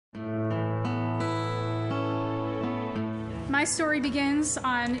My story begins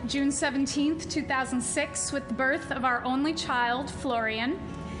on June 17th, 2006, with the birth of our only child, Florian,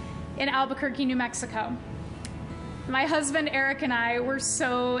 in Albuquerque, New Mexico. My husband, Eric, and I were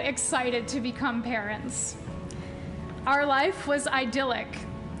so excited to become parents. Our life was idyllic.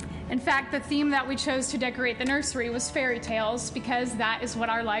 In fact, the theme that we chose to decorate the nursery was fairy tales because that is what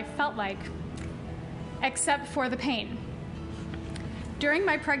our life felt like, except for the pain. During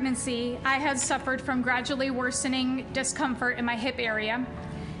my pregnancy, I had suffered from gradually worsening discomfort in my hip area,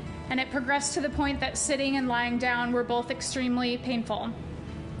 and it progressed to the point that sitting and lying down were both extremely painful.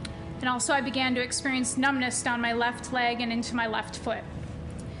 And also I began to experience numbness down my left leg and into my left foot.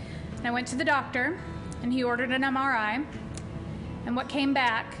 And I went to the doctor, and he ordered an MRI, and what came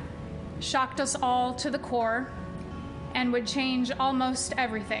back shocked us all to the core and would change almost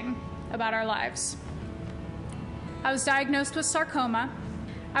everything about our lives. I was diagnosed with sarcoma.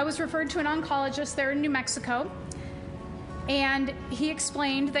 I was referred to an oncologist there in New Mexico, and he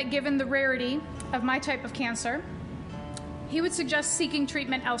explained that given the rarity of my type of cancer, he would suggest seeking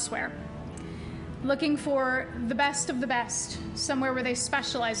treatment elsewhere, looking for the best of the best, somewhere where they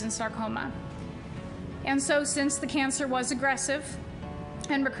specialize in sarcoma. And so, since the cancer was aggressive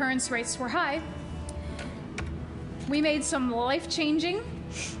and recurrence rates were high, we made some life-changing,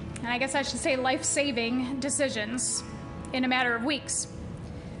 and I guess I should say life-saving decisions in a matter of weeks.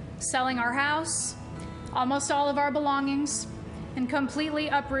 Selling our house, almost all of our belongings, and completely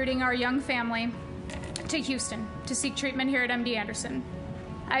uprooting our young family to Houston to seek treatment here at MD Anderson.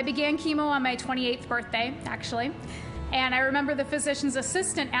 I began chemo on my 28th birthday, actually, and I remember the physician's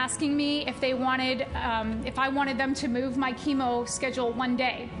assistant asking me if I wanted them to move my chemo schedule one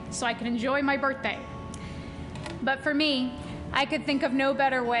day so I could enjoy my birthday. But for me, I could think of no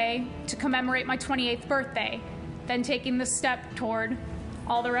better way to commemorate my 28th birthday than taking the step toward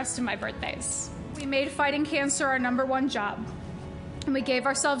all the rest of my birthdays. We made fighting cancer our #1 job, and we gave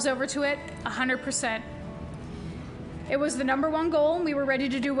ourselves over to it 100%. It was the #1 goal, and we were ready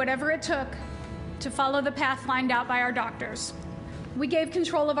to do whatever it took to follow the path lined out by our doctors. We gave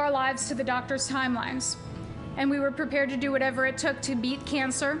control of our lives to the doctors' timelines, and we were prepared to do whatever it took to beat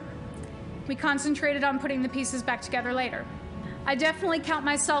cancer. We concentrated on putting the pieces back together later. I definitely count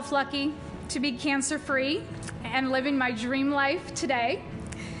myself lucky to be cancer-free and living my dream life today,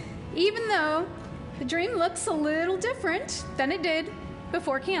 even though the dream looks a little different than it did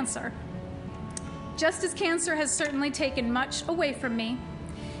before cancer. Just as cancer has certainly taken much away from me,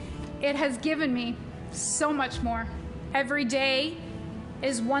 it has given me so much more. Every day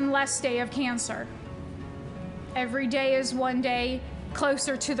is one less day of cancer. Every day is one day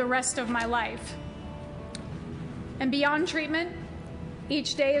closer to the rest of my life. And beyond treatment,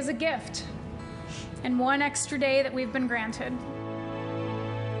 each day is a gift, and one extra day that we've been granted.